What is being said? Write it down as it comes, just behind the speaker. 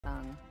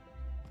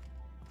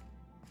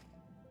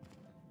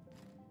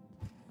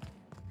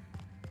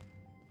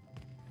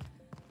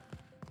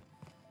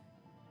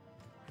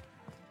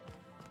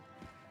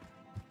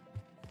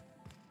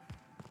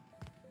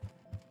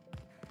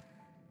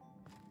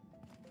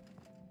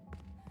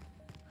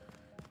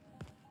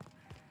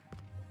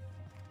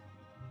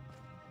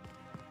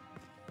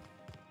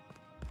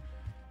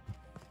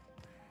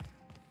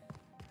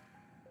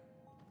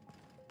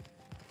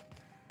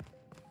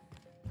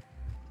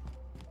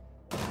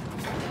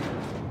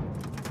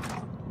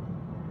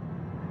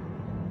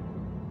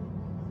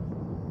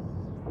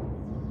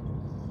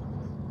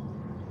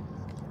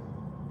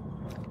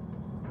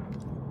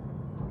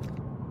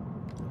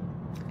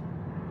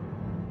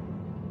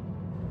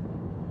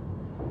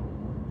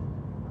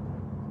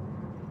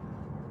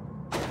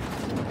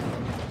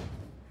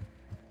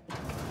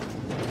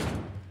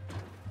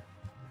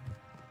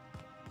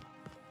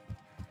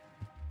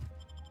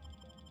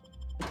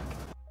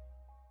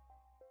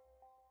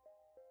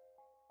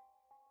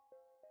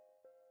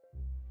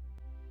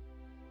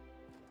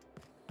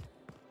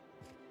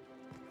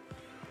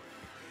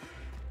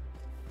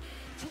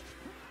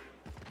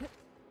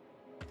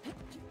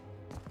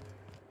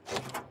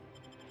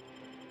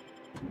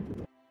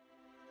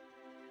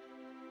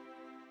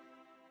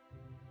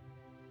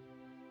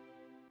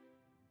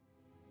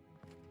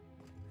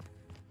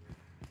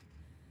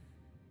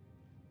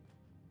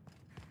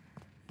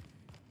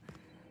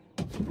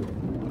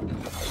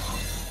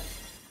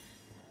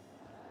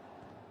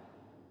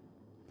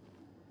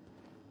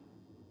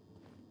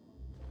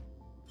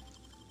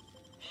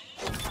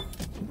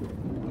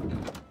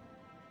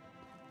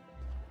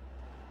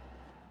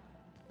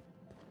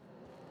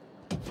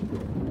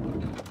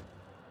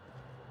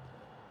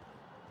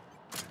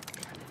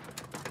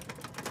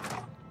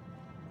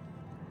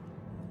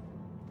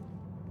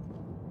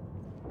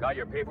Got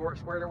your paperwork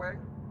squared away?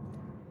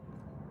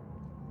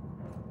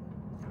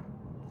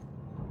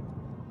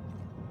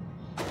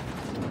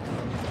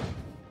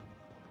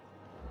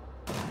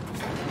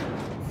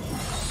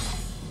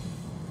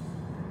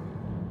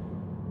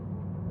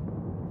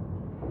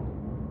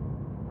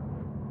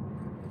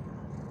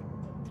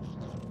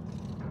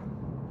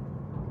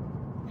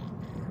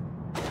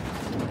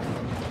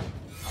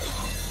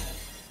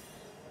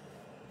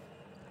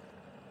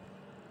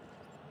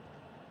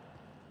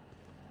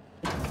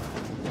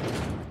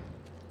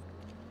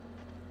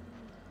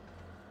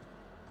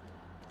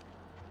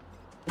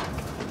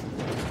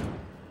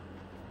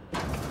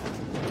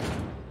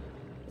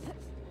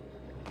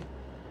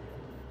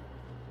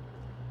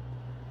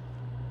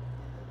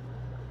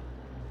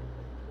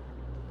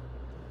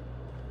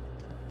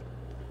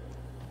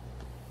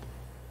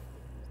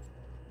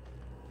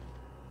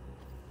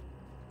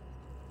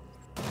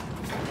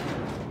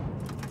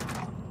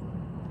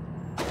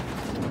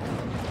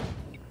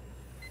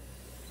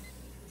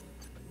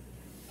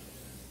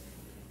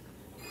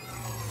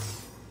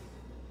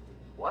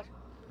 What?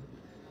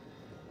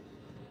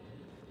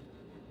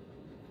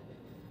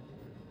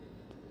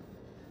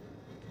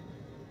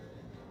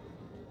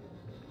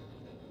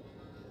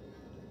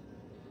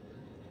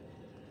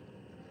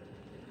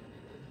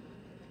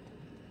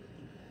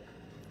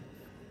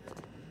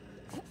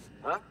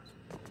 Huh?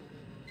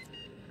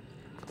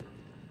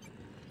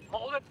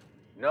 Hold it!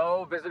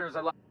 No visitors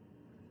allowed.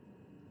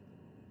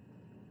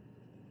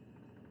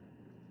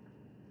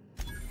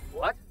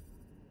 What?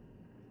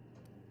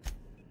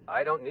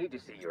 I don't need to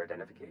see your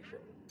identification.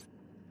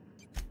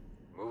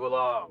 Move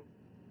along.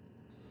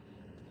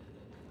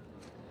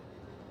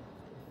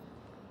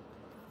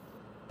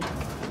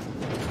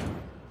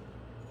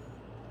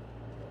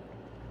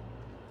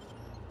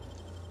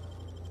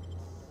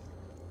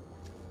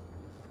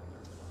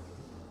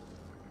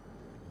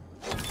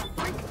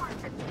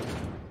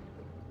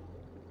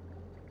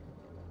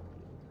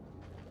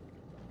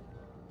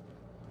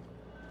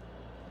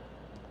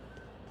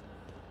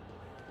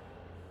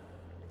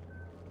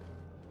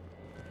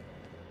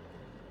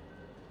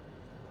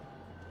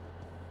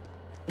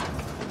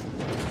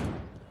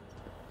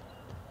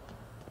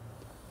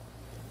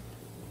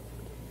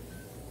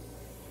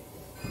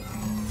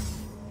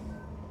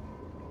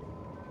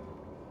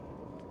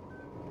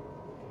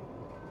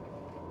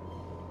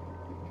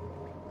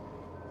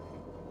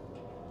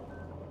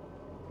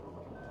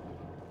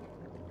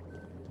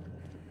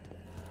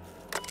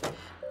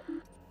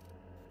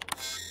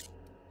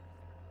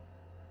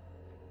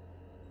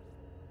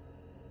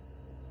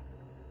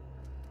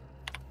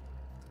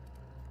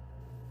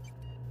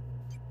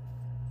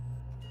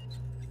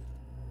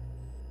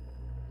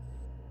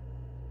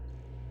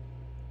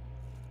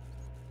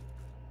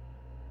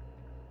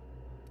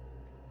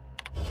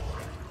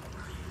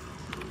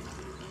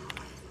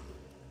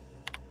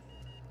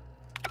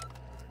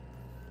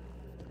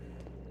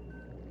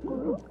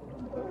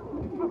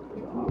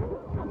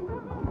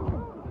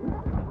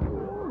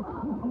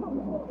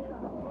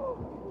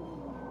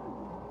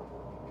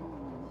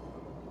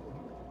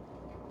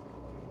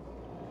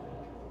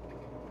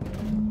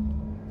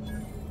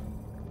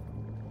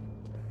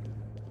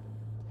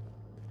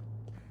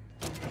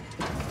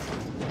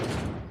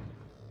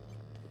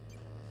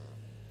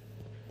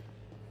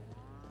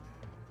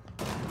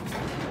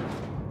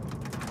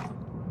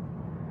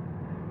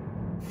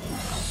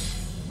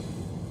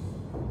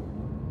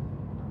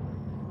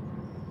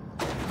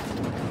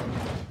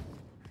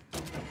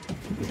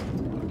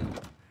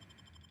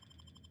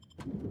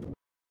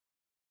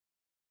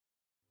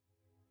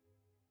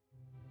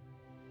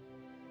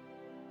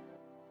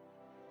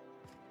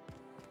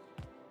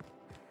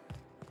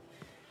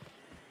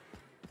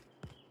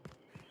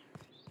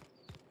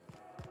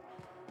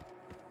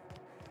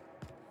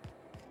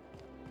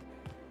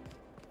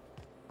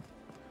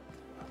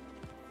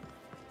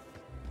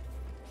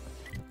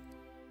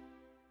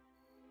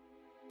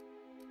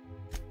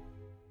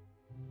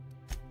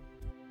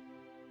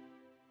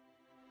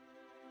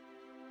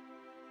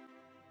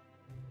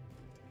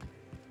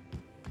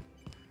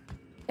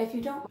 If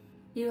you don't,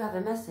 you have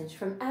a message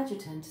from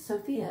Adjutant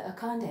Sophia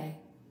Akande.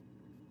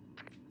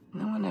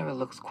 No one ever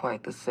looks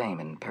quite the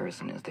same in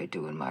person as they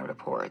do in my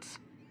reports.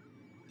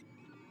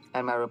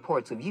 And my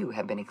reports of you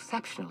have been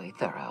exceptionally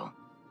thorough.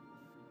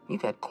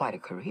 You've had quite a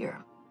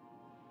career.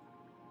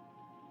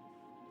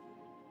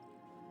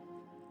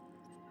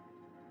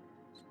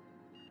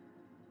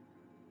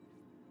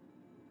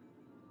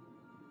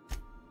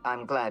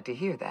 I'm glad to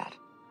hear that.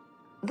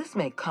 This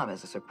may come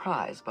as a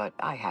surprise, but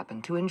I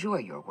happen to enjoy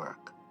your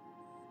work.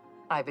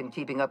 I've been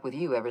keeping up with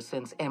you ever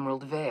since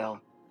Emerald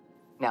Vale.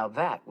 Now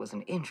that was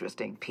an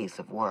interesting piece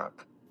of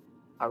work.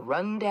 A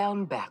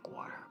rundown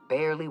backwater,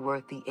 barely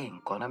worth the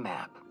ink on a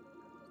map.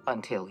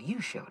 Until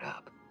you showed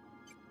up.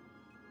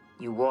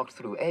 You walked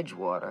through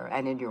Edgewater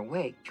and in your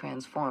wake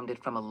transformed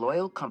it from a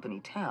loyal company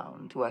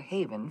town to a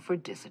haven for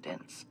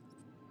dissidents.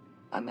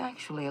 I'm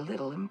actually a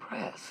little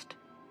impressed.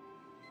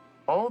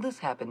 All this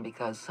happened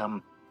because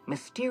some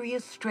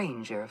mysterious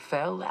stranger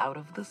fell out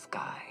of the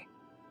sky.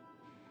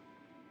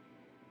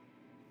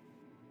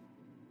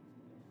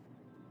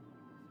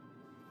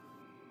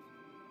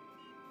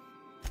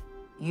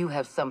 You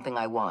have something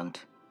I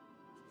want.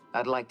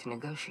 I'd like to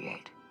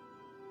negotiate.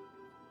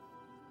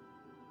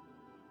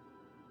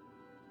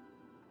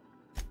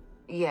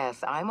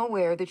 Yes, I'm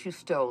aware that you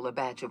stole a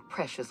batch of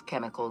precious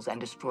chemicals and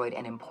destroyed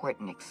an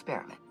important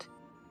experiment.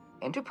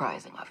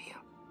 Enterprising of you,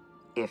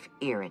 if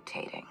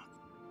irritating.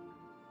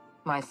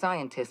 My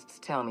scientists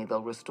tell me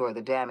they'll restore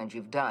the damage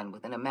you've done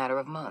within a matter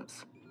of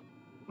months.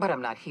 But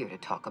I'm not here to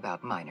talk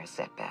about minor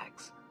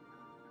setbacks.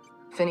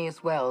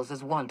 Phineas Wells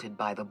is wanted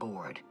by the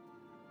board.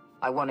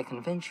 I want to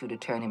convince you to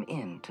turn him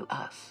in to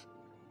us.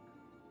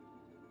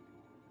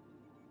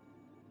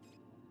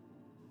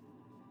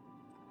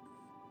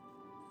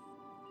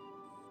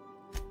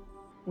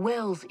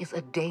 Wells is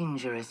a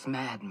dangerous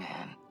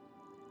madman.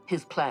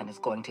 His plan is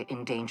going to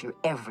endanger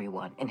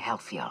everyone in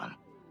Halcyon.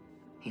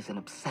 He's an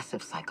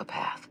obsessive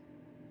psychopath.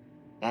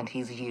 And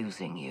he's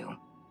using you.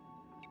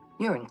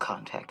 You're in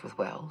contact with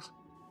Wells.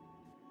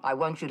 I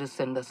want you to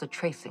send us a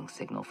tracing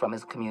signal from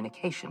his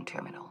communication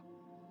terminal.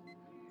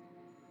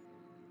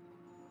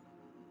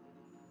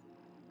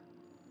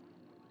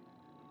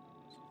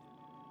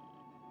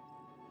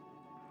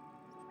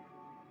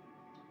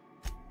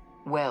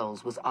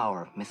 Wells was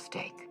our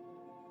mistake.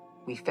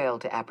 We failed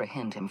to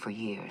apprehend him for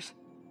years.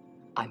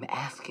 I'm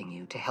asking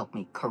you to help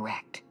me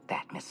correct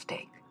that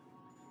mistake.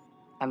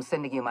 I'm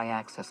sending you my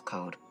access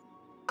code.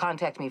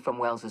 Contact me from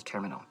Wells's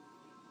terminal.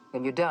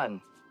 When you're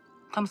done,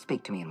 come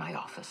speak to me in my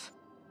office.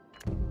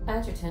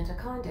 Adjutant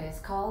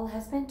Akonde's call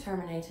has been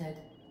terminated.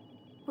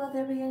 Will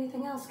there be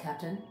anything else,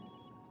 Captain?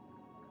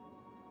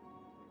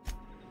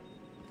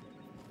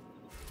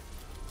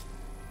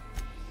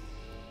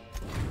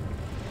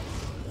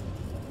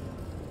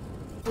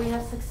 We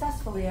have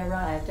successfully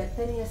arrived at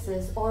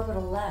Phineas's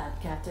orbital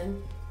lab,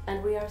 Captain,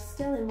 and we are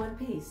still in one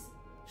piece.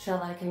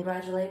 Shall I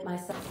congratulate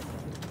myself?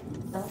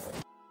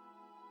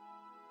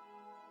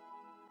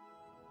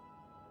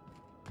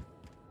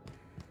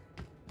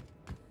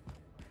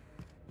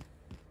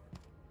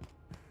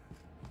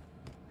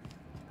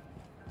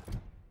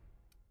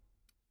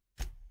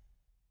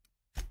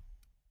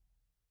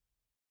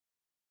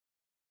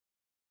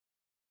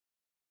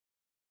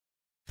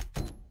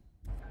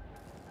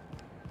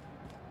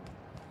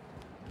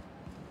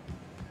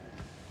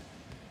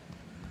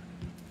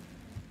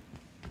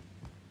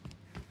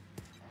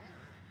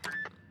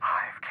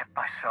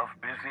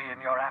 Busy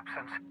in your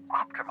absence,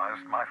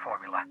 optimized my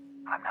formula.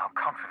 I'm now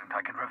confident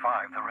I can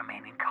revive the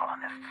remaining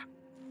colonists.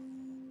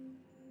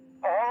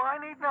 All I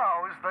need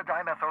now is the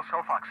dimethyl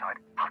sulfoxide.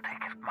 I'll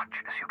take as much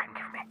as you can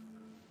give me.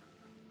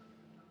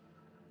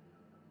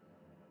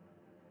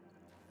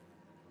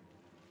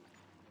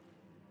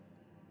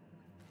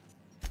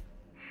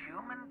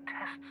 Human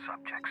test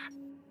subjects.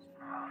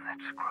 Oh,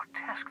 that's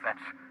grotesque.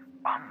 That's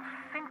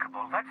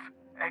unthinkable. That's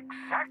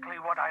exactly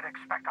what I'd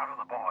expect out of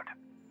the board.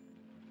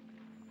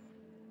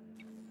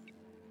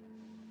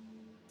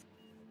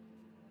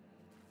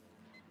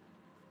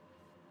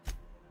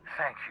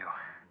 Thank you.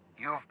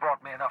 You've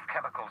brought me enough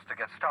chemicals to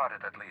get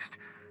started, at least.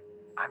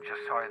 I'm just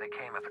sorry they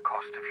came at the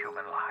cost of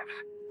human lives.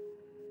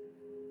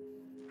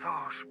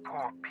 Those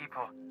poor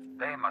people,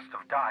 they must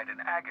have died in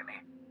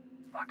agony.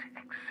 What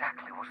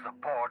exactly was the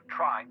board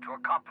trying to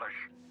accomplish?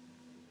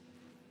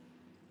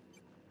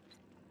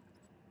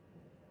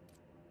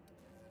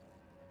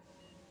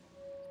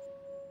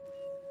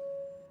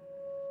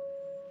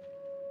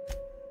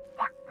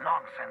 What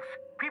nonsense!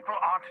 People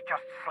aren't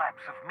just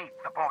slabs of meat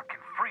the board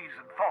can freeze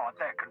and thaw at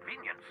their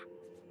convenience.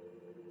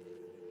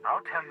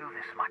 I'll tell you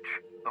this much.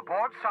 The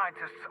board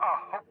scientists are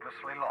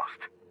hopelessly lost.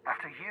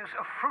 After years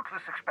of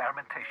fruitless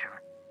experimentation,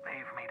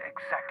 they've made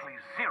exactly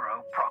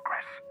zero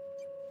progress.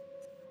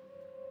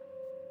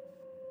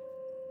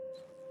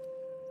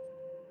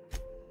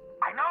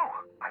 I know!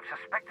 I've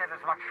suspected as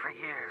much for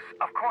years.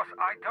 Of course,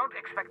 I don't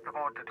expect the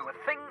board to do a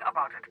thing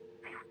about it.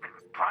 They've been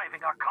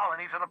driving our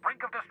colony to the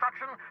brink of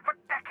destruction for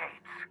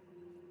decades.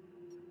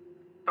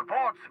 The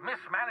board's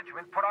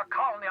mismanagement put our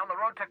colony on the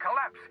road to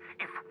collapse.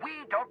 If we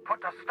don't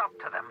put a stop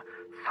to them,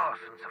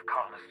 thousands of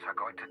colonists are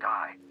going to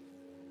die.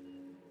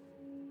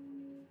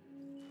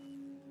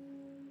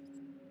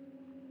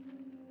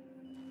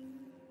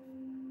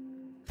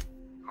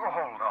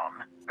 Hold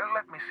on.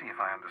 Let me see if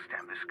I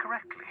understand this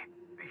correctly.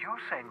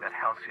 You're saying that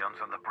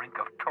Halcyon's on the brink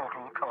of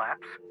total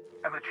collapse?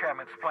 And the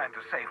chairman's plan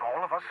to save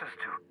all of us is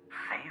to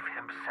save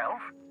himself?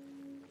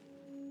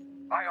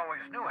 I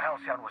always knew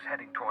Halcyon was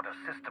heading toward a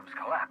systems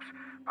collapse,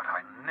 but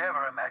I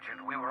never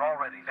imagined we were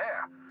already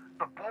there.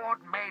 The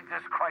board made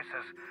this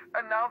crisis,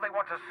 and now they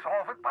want to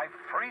solve it by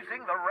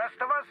freezing the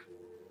rest of us?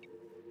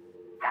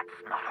 That's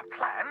not a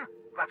plan.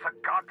 That's a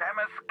goddamn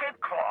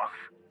escape clause.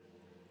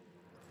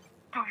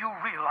 Do you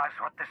realize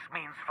what this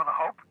means for the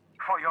Hope?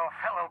 For your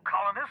fellow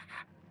colonists?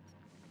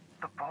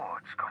 The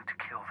board's going to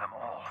kill them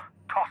all.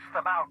 Toss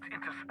them out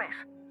into space,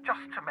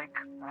 just to make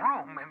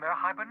room in their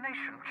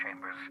hibernation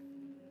chambers.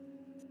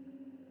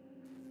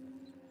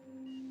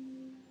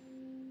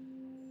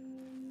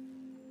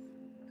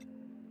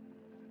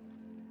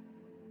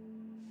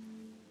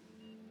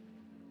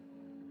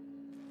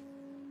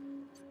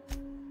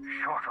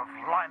 Short of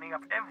lining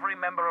up every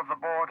member of the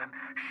board and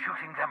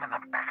shooting them in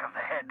the back of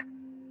the head.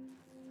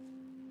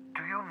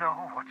 Do you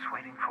know what's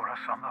waiting for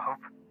us on the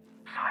Hope?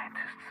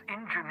 Scientists,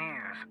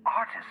 engineers,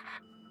 artists,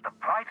 the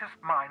brightest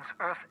minds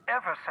Earth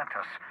ever sent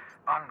us,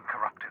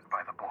 uncorrupted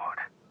by the board.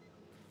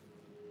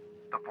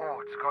 The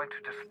board's going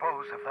to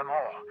dispose of them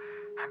all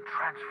and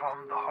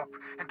transform the Hope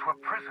into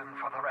a prison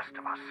for the rest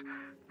of us.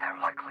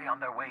 They're likely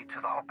on their way to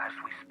the Hope as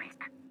we speak.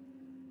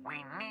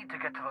 We need to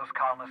get to those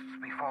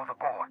colonists before the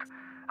board.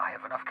 I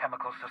have enough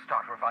chemicals to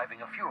start reviving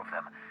a few of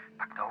them,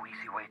 but no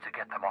easy way to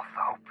get them off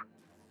the Hope.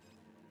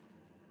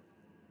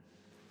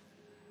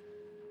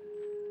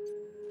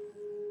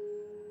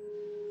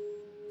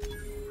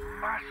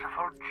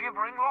 Merciful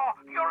gibbering law,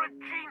 you're a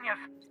genius!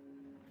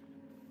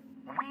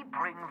 We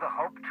bring the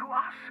Hope to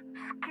us.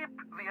 Skip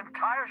the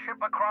entire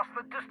ship across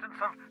the distance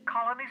of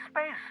colony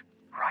space,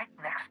 right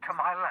next to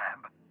my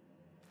lab.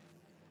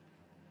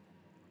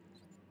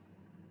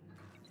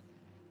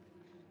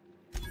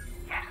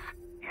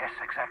 Yes,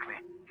 exactly.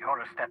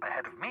 You're a step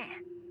ahead of me,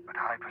 but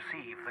I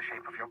perceive the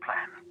shape of your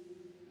plan.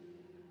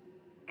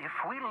 If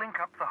we link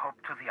up the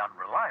Hope to the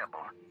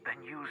Unreliable,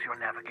 then use your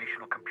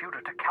navigational computer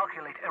to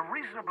calculate a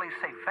reasonably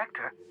safe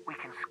vector, we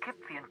can skip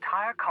the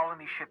entire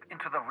colony ship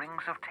into the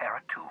rings of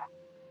Terra 2.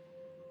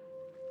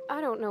 I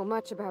don't know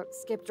much about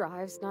skip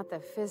drives, not the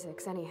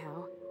physics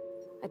anyhow.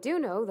 I do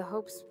know the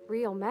Hope's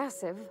real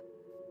massive.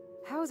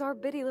 How's our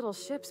bitty little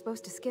ship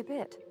supposed to skip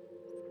it?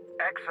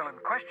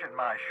 Excellent question,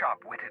 my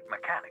sharp-witted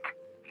mechanic.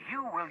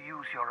 You will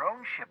use your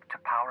own ship to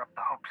power up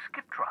the Hope's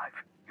skip drive.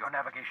 Your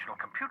navigational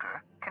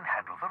computer can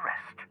handle the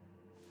rest.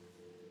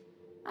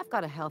 I've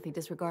got a healthy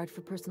disregard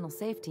for personal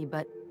safety,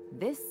 but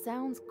this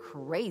sounds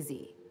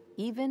crazy,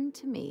 even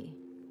to me.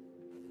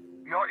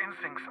 Your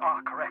instincts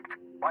are correct.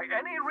 By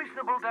any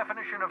reasonable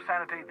definition of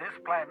sanity, this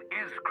plan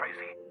is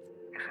crazy.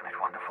 Isn't it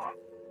wonderful?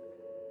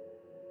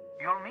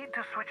 You'll need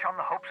to switch on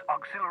the Hope's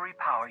auxiliary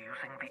power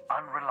using the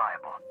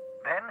Unreliable.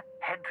 Then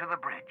head to the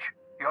bridge.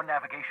 Your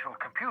navigational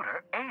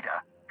computer,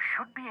 Ada,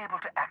 should be able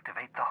to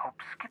activate the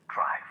Hope's skip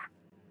drive.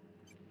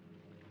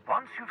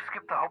 Once you've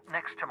skipped the Hope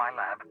next to my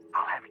lab,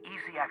 I'll have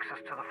easy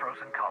access to the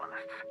frozen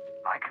colonists.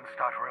 I can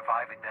start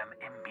reviving them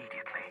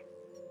immediately.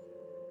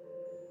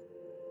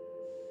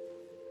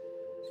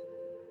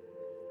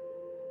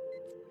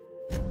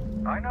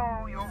 I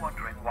know you're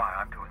wondering why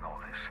I'm doing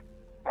all this.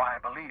 Why I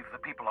believe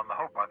the people on the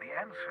Hope are the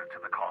answer to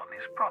the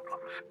colony's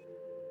problems.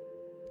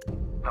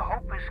 The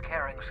Hope is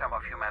carrying some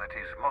of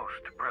humanity's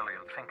most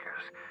brilliant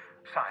thinkers.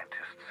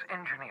 Scientists,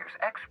 engineers,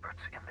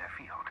 experts in their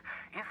field.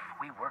 If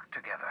we work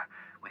together,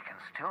 we can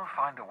still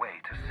find a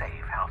way to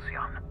save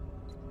Halcyon.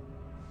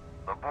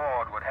 The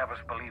board would have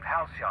us believe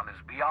Halcyon is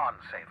beyond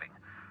saving.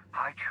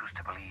 I choose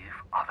to believe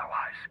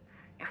otherwise.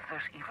 If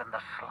there's even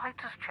the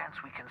slightest chance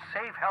we can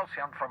save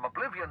Halcyon from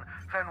oblivion,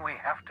 then we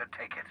have to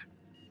take it.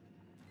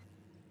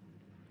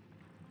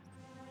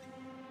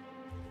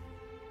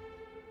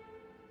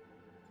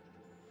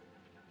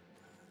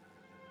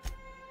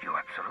 You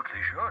absolutely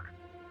should.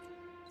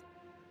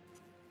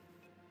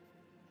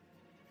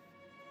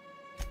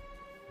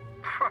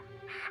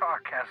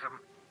 Sarcasm,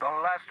 the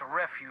last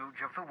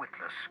refuge of the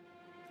witless.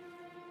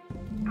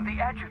 The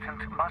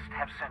adjutant must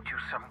have sent you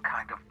some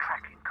kind of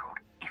tracking code.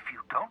 If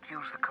you don't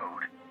use the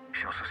code,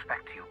 she'll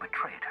suspect you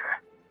betrayed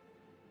her.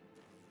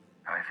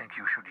 I think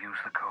you should use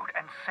the code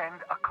and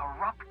send a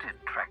corrupted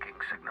tracking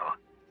signal.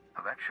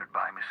 That should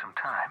buy me some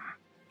time.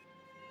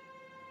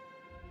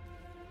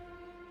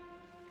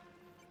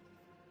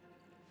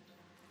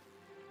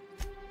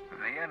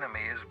 The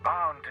enemy is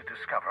bound to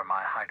discover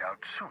my hideout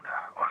sooner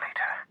or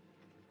later.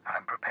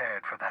 I'm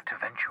prepared for that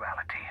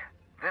eventuality.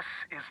 This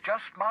is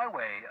just my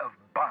way of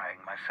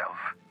buying myself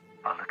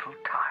a little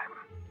time.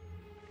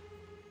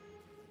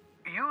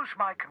 Use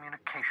my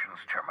communications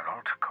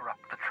terminal to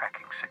corrupt the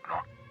tracking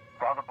signal.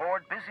 While the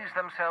board busies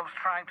themselves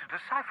trying to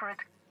decipher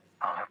it,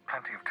 I'll have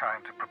plenty of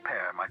time to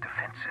prepare my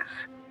defenses.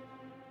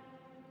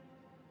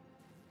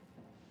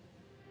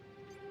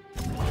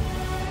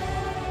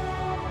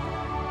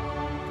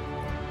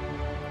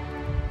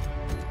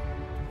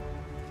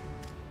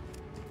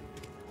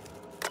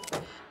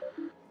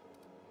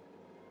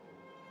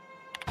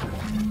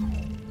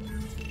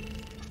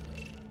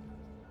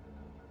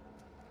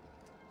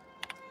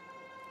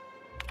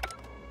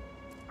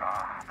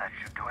 That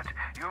should do it.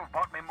 You've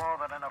bought me more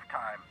than enough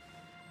time.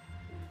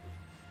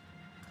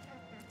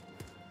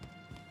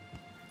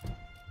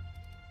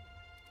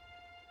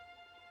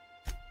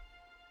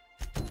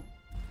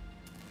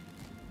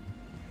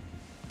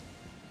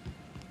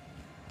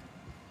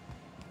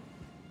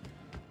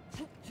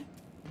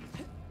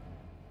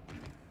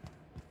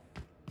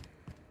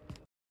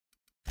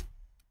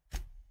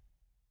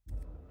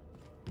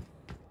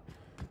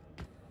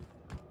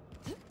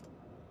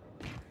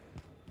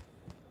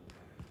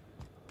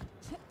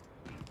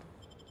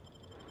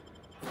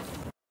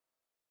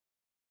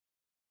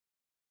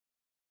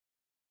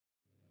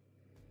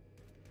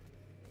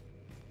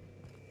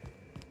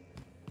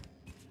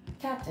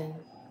 Captain,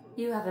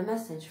 you have a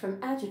message from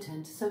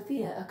Adjutant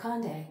Sophia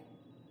Akande.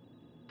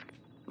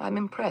 I'm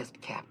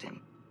impressed, Captain.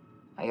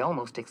 I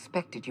almost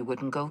expected you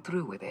wouldn't go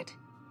through with it.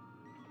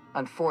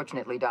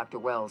 Unfortunately, Dr.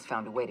 Wells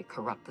found a way to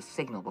corrupt the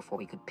signal before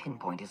we could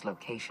pinpoint his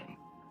location.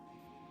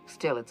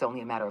 Still, it's only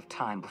a matter of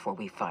time before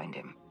we find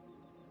him.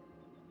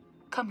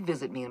 Come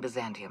visit me in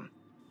Byzantium.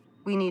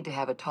 We need to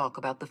have a talk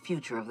about the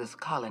future of this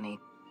colony.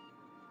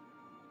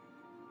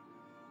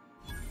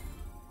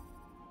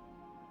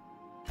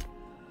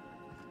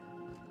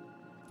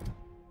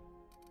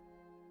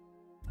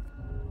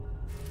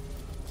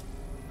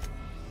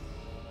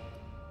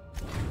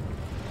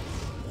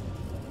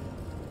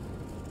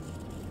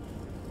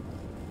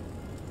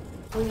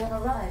 We have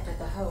arrived at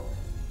the Hope.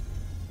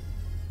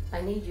 I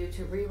need you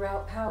to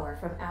reroute power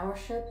from our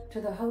ship to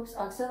the Hope's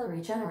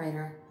auxiliary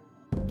generator.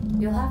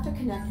 You'll have to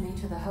connect me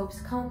to the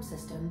Hope's comm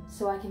system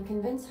so I can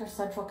convince her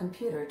central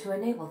computer to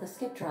enable the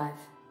skip drive.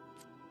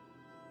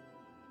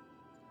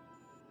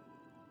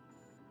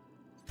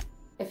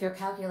 If your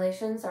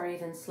calculations are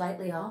even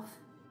slightly off,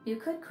 you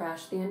could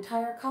crash the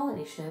entire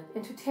colony ship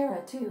into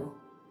Terra 2.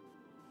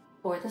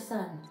 Or the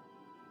Sun.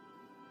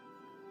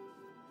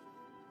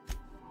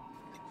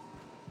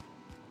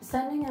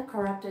 Sending a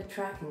corrupted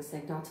tracking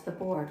signal to the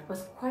board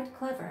was quite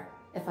clever,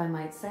 if I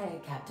might say,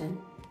 Captain.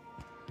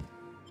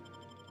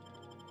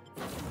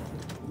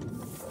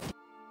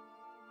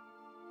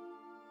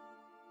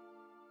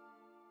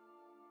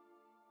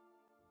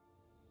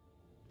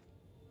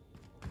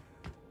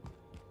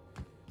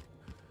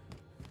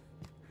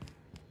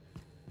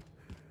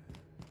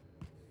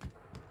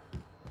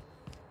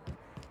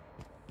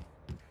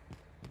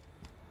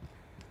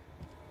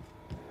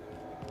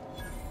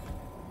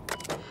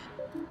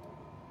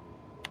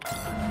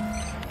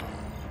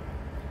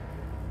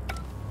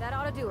 That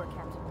ought to do her,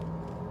 Captain.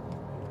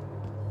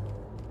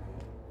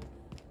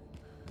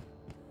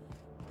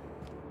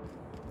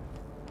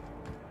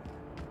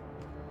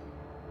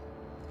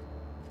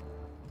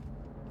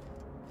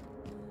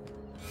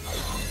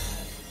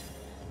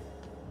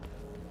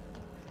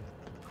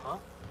 Huh?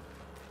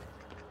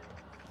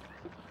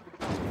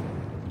 Keep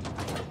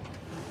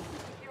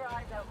your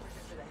eyes out for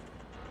today.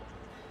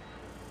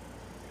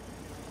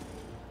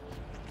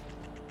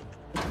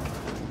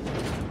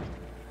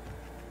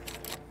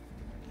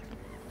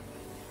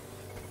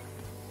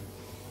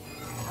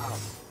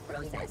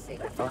 Processing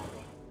for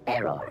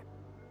error.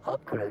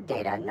 Hope crew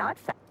data not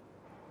found.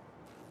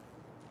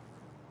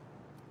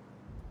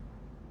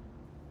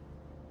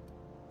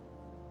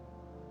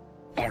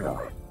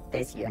 Error.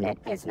 This unit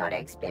is not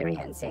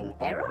experiencing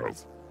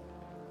errors.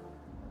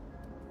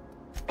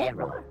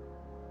 Error.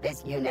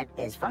 This unit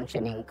is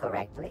functioning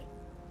correctly.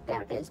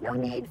 There is no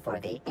need for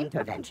the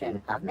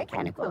intervention of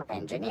mechanical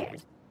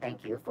engineers.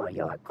 Thank you for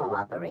your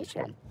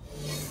cooperation.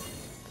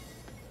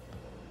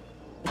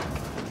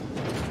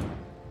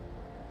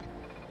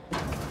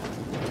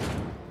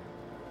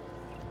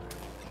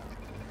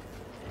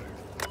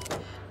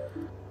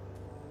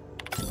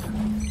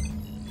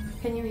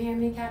 Can you hear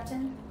me,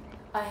 Captain?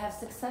 I have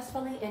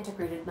successfully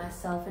integrated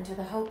myself into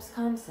the Hope's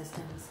comm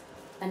systems,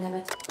 and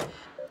am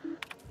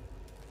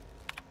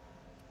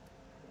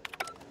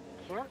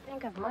Can't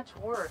think of much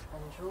worse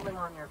than drooling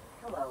on your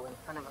pillow in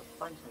front of a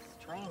bunch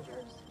of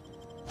strangers.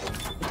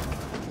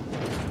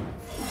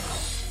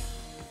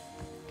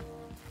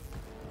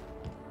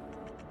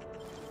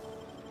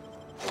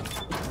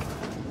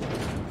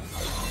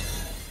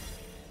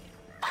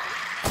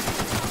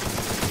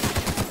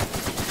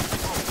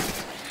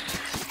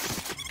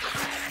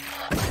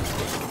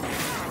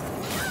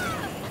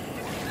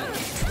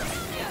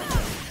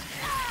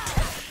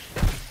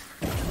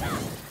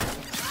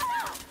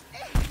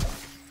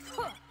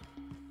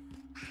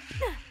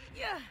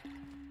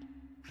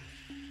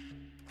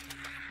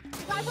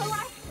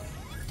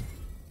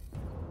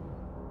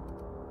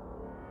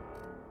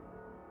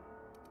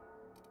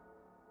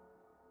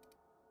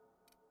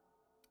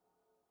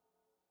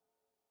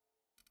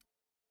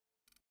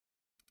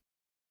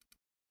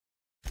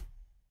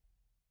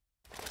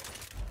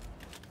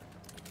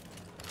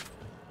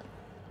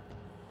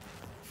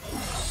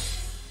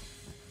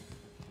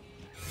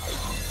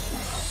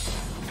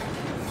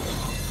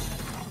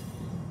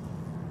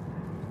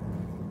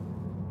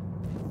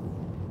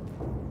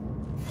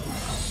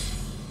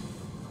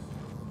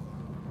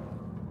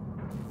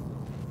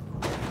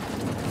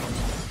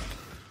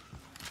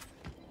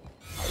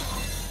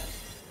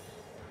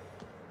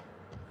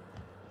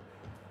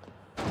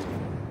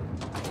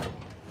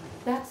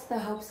 That's the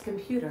Hope's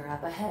computer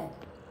up ahead.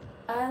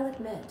 I'll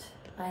admit,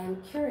 I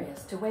am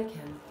curious to wake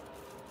him.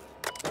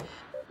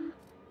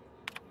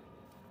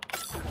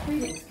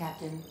 Greetings,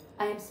 Captain.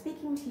 I am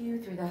speaking to you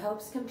through the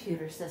Hope's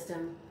computer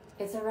system.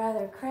 It's a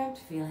rather cramped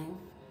feeling,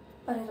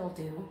 but it'll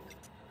do.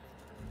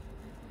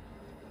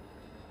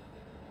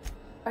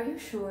 Are you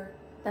sure?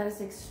 That is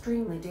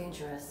extremely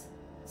dangerous.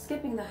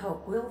 Skipping the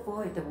Hope will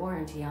void the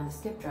warranty on the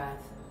skip drive.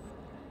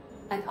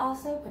 And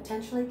also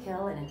potentially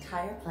kill an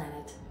entire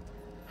planet.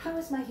 How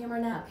is my humor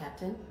now,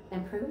 Captain?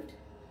 Improved?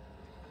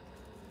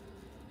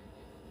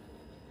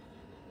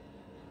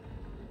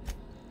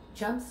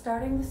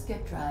 Jump-starting the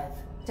skip drive.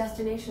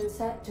 Destination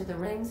set to the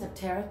rings of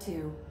Terra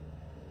 2.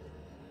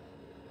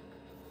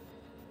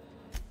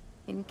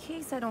 In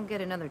case I don't get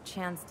another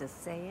chance to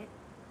say it,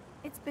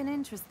 it's been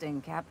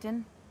interesting,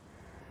 Captain.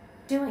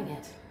 Doing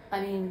it.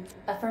 I mean,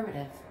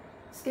 affirmative.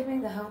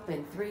 Skipping the Hope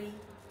in 3,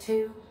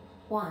 2,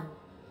 1.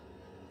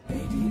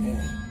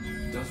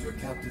 ADN, does your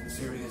captain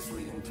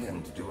seriously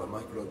intend to do a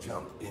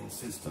micro-jump in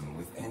system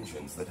with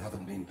engines that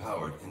haven't been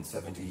powered in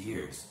 70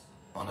 years?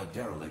 On a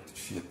derelict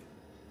ship?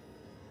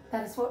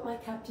 That is what my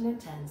captain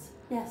intends,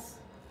 yes.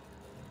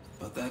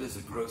 But that is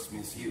a gross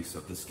misuse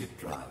of the skip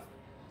drive.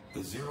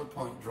 The Zero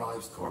Point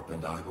Drives Corp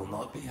and I will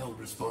not be held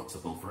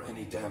responsible for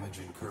any damage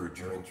incurred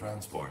during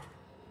transport,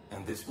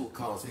 and this will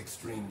cause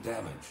extreme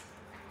damage.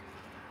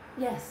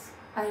 Yes,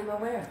 I am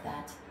aware of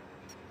that.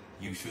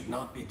 You should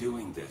not be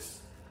doing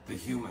this. The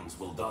humans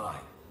will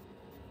die.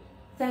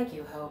 Thank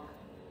you, Hope.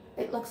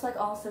 It looks like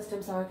all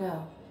systems are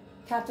go.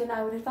 Captain,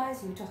 I would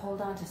advise you to hold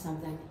on to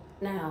something.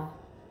 Now.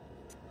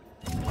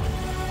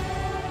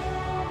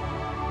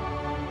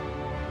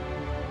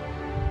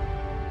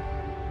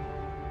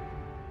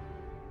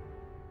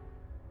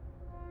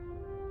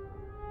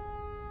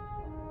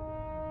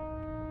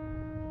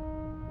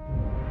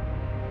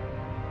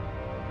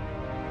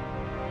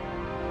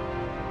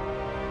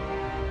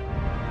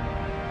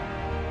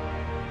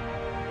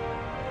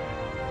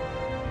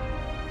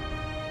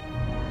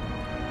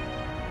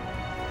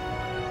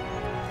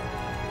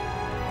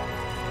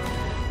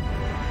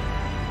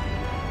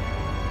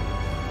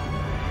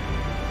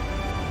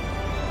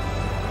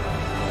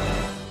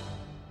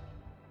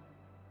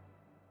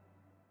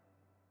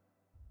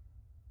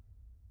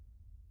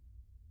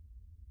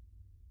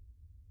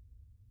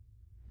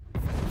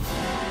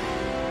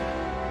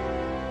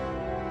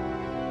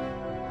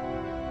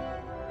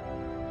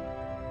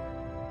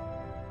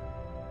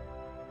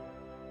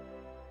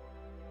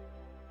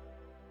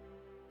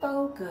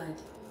 Oh, good.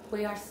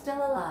 We are still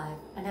alive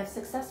and have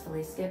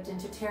successfully skipped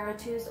into Terra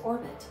 2's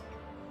orbit.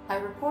 I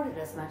reported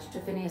as much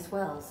to Phineas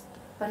Wells,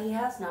 but he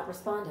has not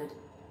responded.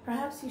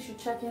 Perhaps you should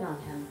check in on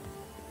him.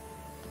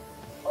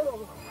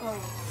 Oh.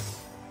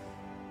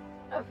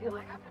 I feel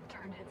like I've been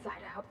turned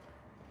inside out.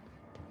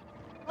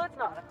 Let's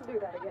not do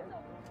that again.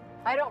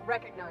 I don't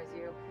recognize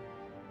you.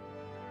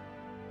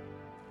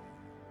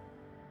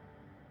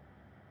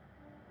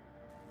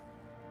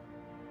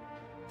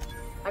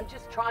 I'm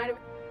just trying to...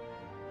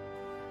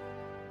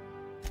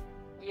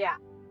 Yeah.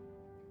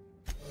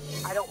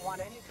 I don't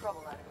want any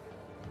trouble out of you.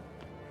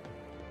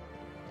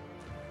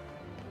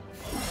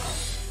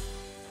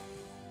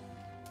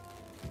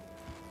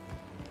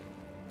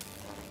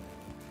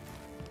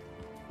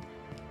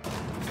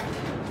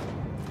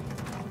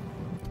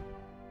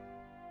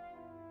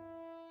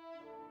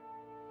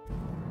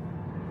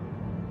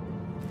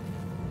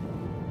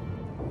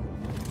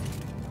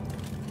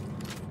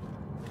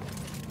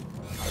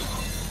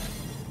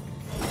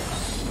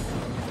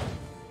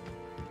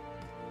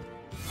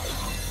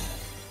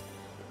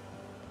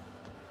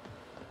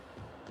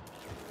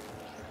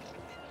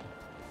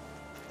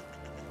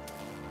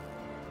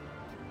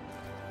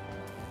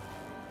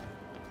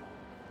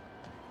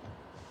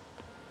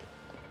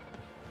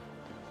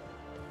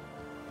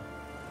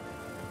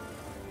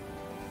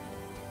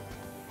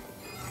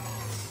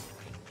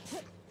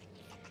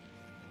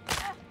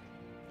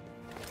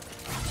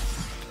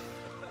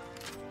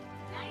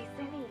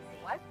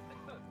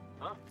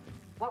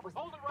 What was...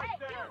 Hold it right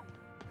there!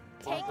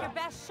 Take your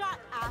best shot,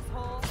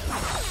 asshole!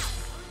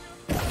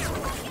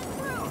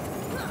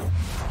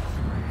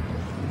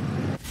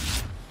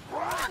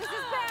 This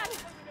is bad!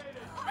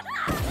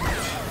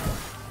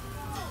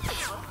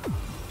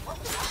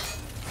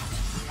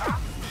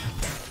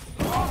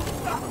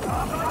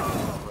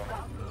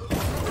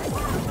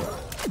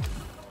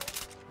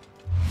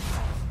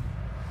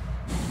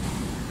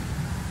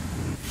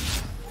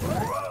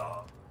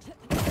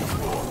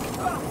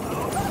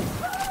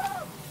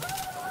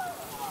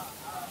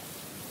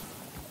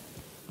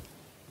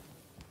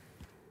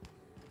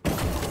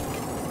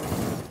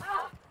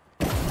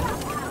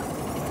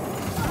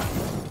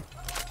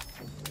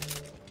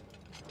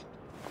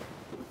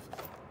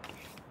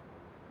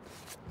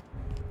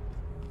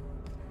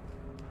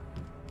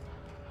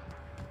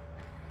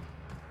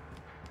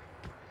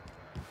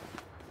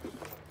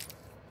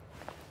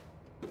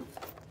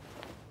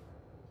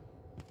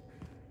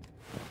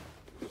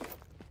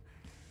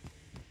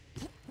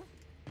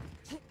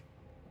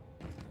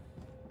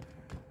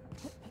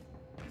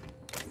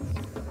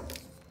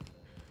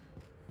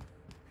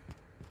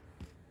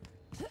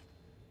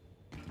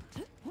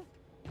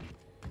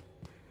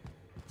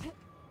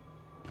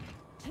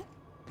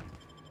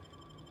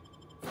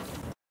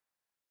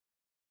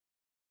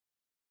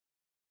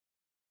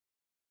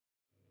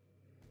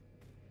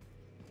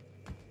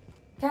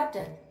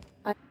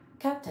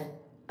 Captain,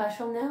 I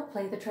shall now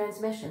play the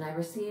transmission I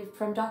received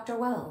from Dr.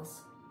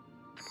 Wells.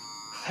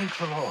 Thank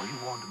the Lord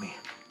you warned me.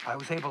 I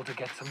was able to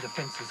get some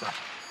defenses up,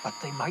 but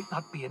they might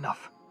not be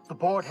enough. The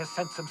board has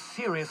sent some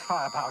serious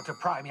firepower to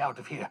pry me out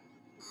of here.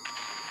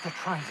 They're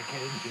trying to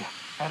get in here,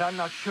 and I'm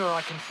not sure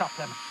I can stop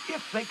them.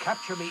 If they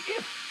capture me,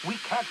 if we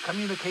can't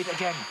communicate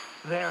again,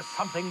 there's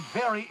something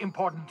very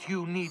important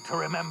you need to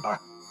remember.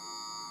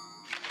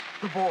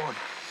 The board,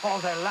 all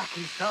their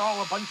lackeys, they're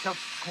all a bunch of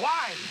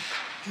swine.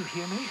 Do you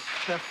hear me?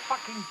 They're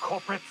fucking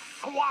corporate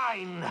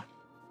swine.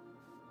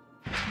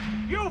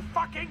 You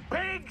fucking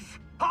pigs!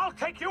 I'll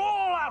take you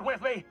all out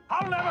with me!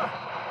 I'll never...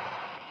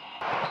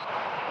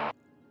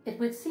 It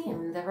would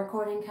seem the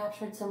recording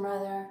captured some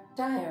rather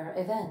dire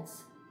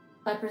events.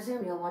 I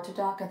presume you'll want to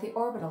dock at the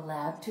orbital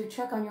lab to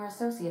check on your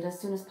associate as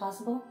soon as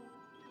possible.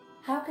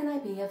 How can I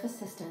be of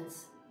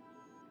assistance?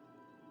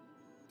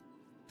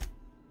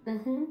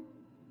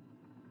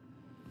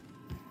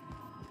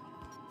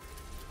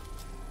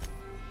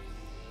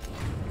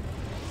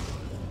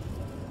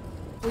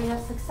 We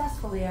have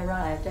successfully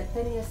arrived at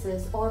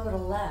Phineas's orbital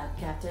lab,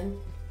 Captain,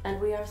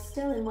 and we are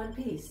still in one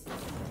piece.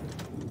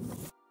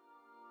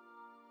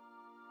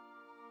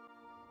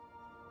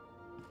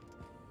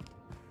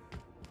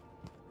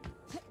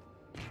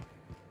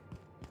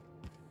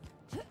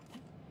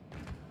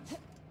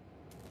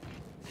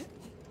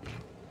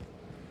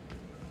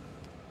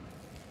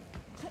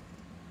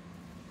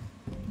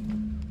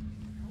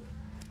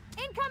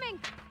 Incoming!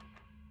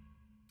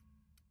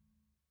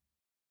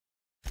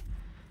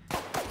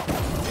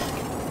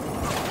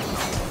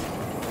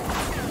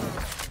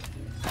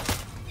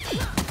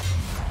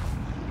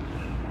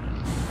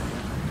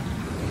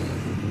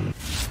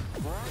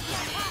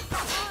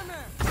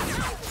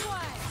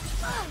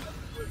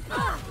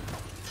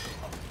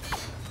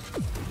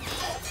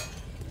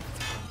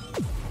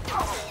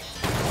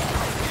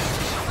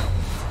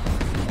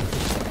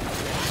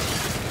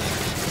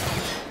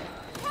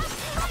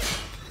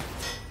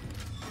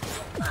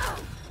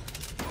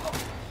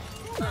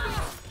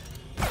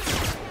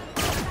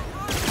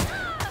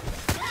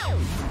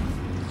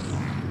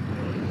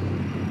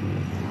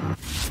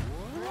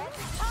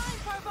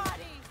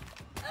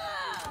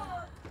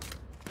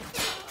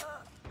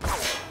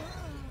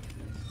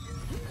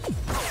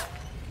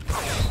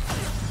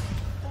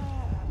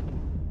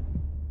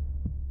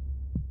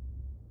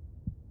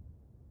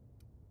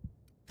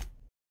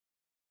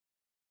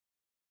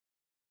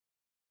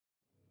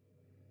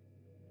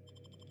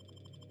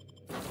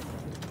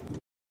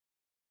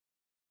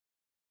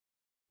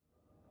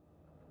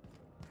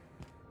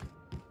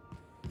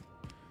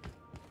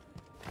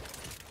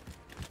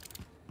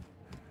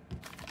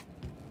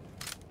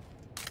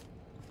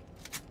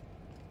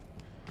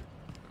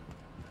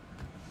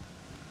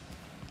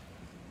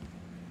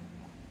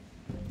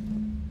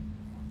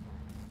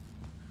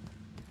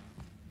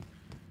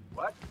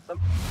 What?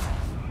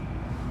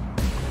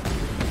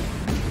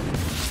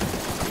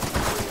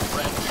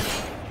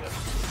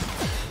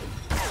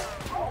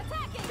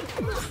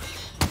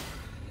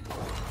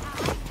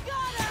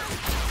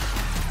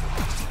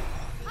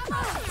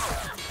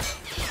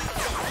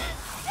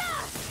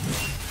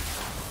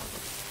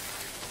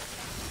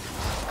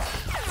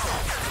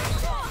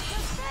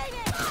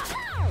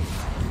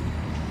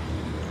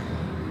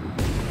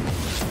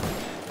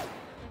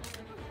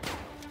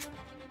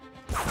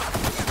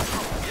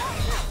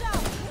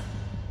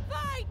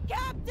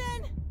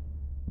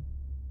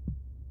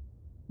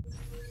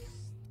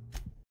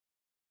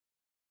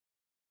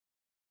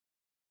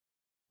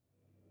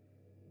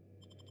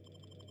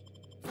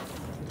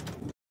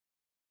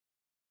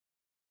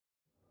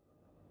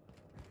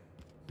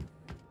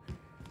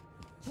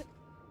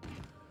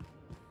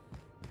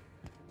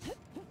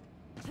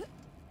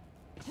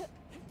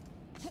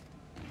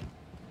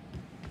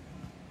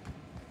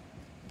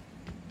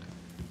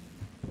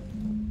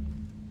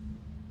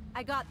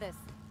 I got this.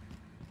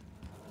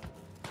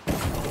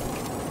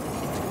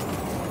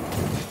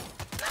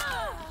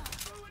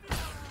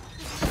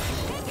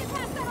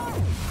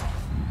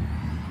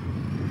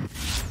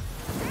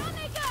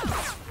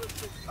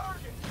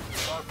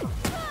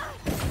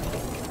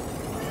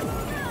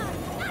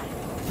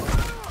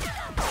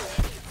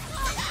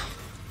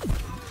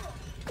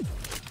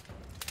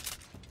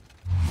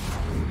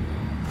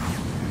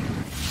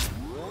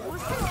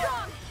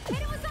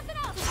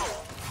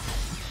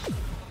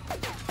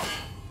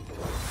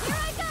 Here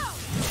I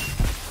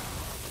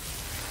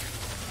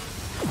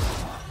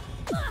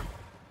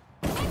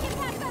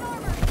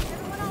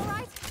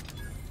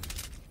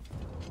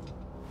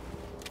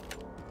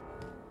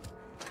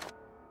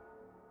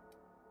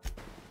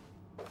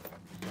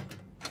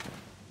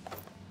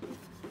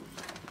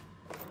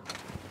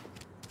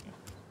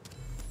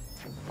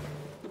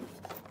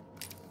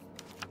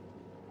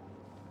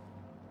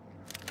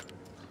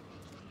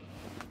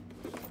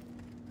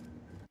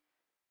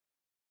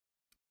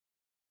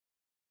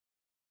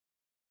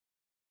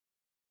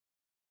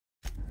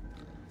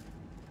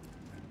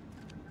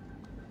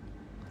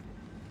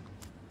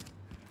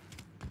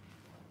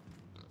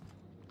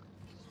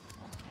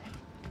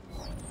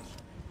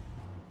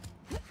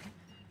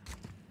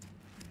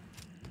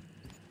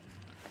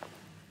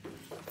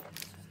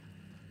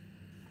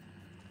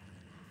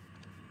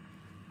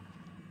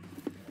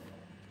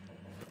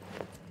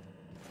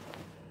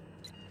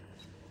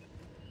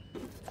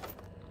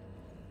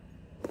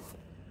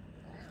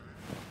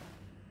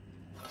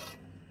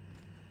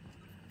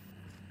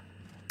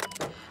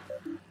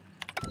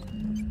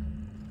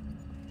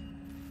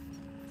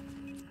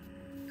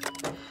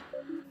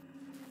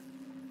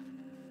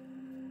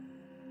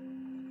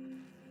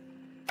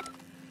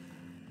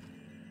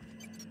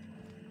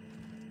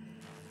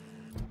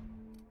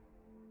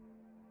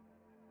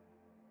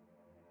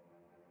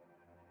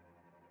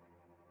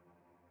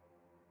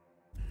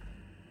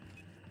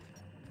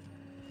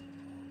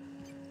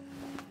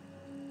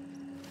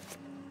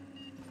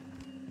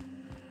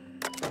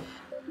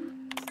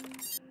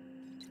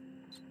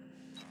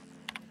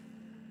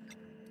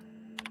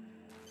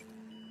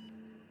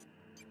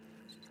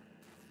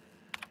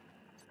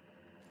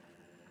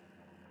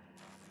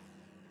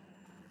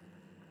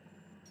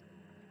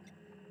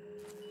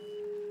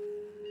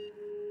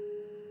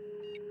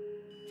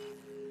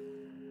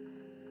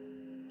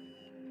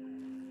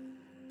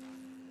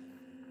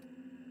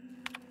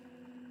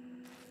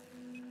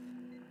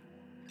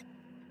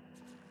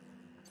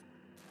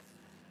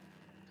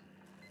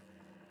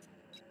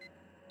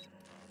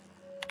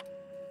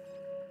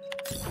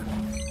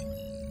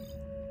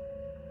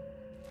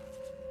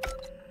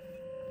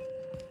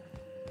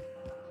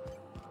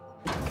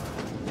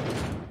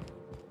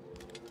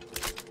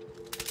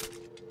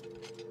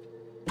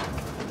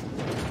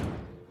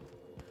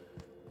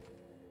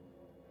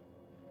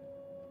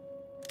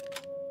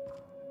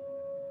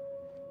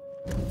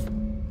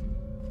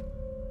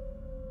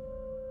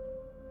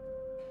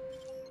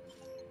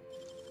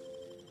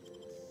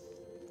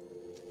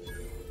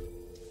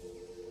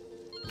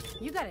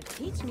You gotta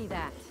teach me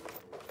that.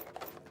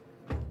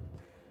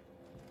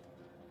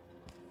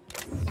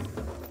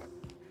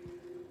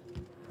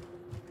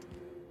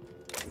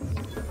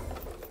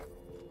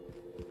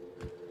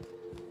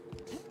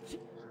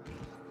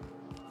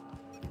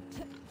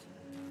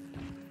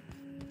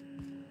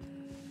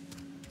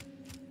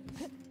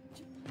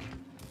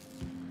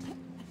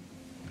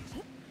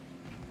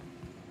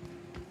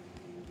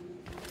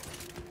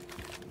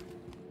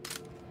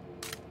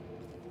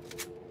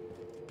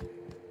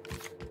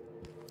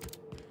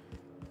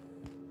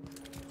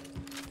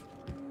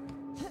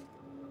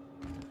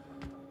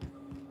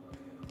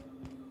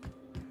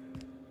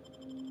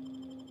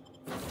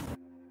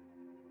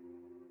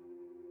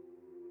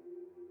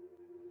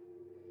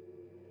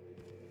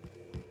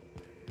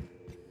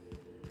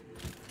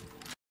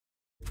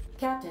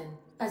 Captain,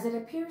 as it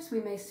appears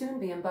we may soon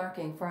be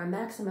embarking for a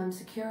maximum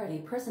security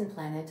prison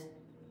planet,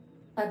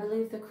 I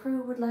believe the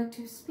crew would like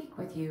to speak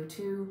with you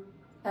to,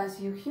 as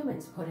you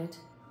humans put it,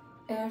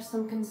 air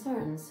some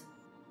concerns.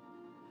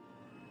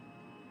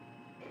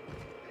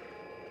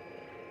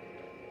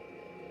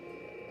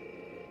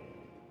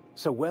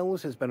 So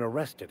Wells has been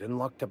arrested and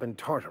locked up in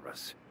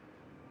Tartarus.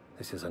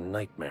 This is a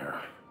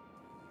nightmare.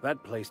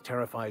 That place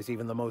terrifies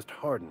even the most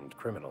hardened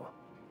criminal.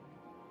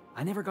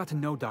 I never got to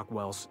know Doc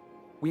Wells.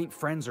 We ain't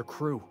friends or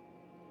crew.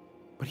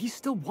 But he's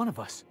still one of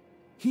us.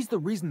 He's the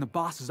reason the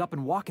boss is up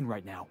and walking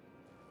right now.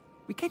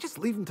 We can't just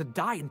leave him to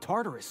die in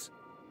Tartarus.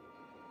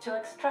 To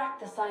extract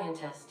the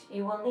scientist,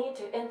 you will need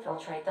to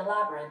infiltrate the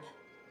labyrinth.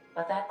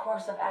 But that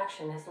course of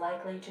action is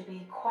likely to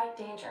be quite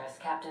dangerous,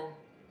 Captain.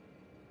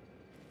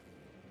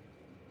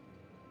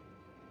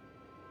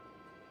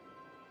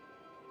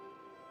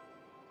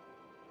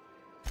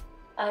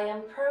 I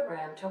am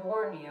programmed to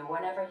warn you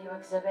whenever you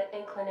exhibit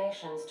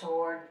inclinations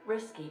toward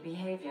risky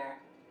behavior.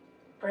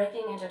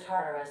 Breaking into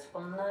Tartarus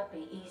will not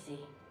be easy.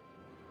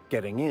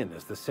 Getting in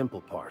is the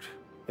simple part.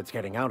 It's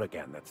getting out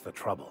again that's the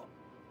trouble.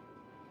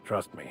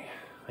 Trust me,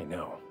 I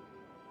know.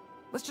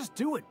 Let's just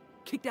do it.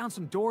 Kick down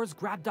some doors,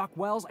 grab Doc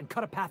Wells, and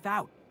cut a path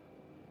out.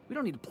 We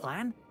don't need a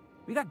plan.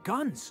 We got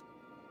guns.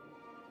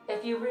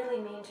 If you really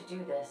mean to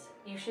do this,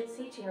 you should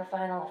see to your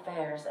final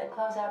affairs and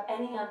close out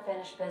any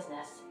unfinished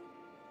business.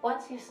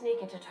 Once you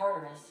sneak into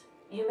Tartarus,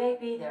 you may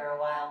be there a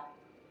while.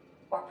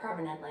 Or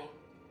permanently.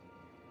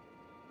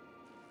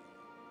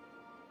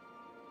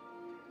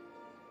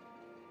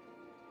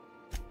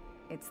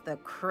 It's the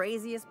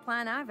craziest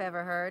plan I've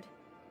ever heard.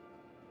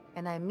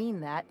 And I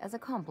mean that as a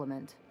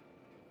compliment.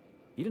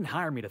 You didn't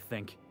hire me to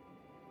think.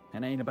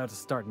 And I ain't about to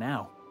start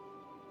now.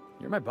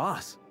 You're my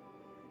boss.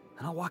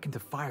 And I'll walk into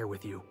fire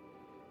with you.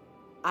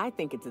 I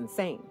think it's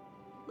insane.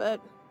 But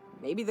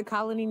maybe the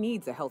colony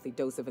needs a healthy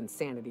dose of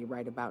insanity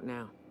right about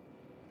now.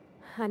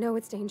 I know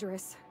it's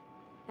dangerous.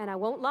 And I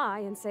won't lie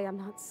and say I'm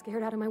not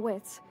scared out of my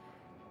wits.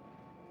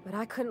 But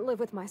I couldn't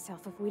live with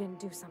myself if we didn't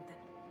do something.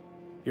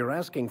 You're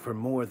asking for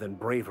more than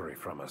bravery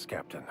from us,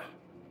 Captain.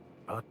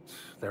 But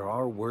there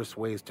are worse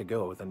ways to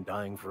go than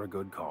dying for a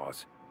good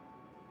cause.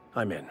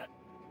 I'm in.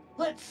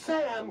 Let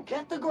Sam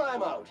get the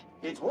grime out.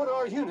 It's what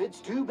our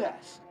units do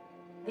best.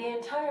 The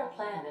entire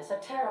plan is a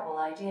terrible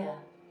idea,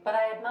 but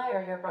I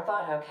admire your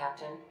bravado,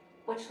 Captain,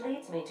 which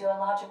leads me to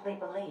illogically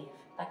believe,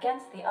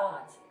 against the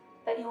odds,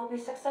 that you will be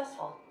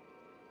successful.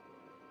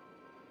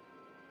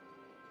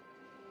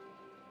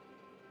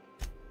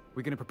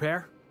 We gonna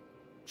prepare?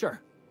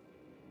 Sure.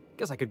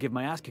 Guess I could give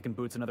my ass-kicking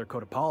boots another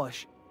coat of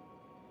polish.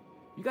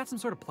 You got some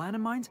sort of plan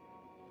in mind?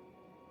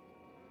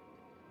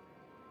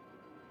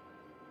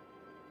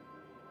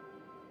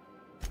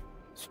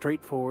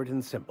 Straightforward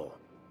and simple.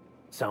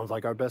 Sounds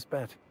like our best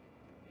bet.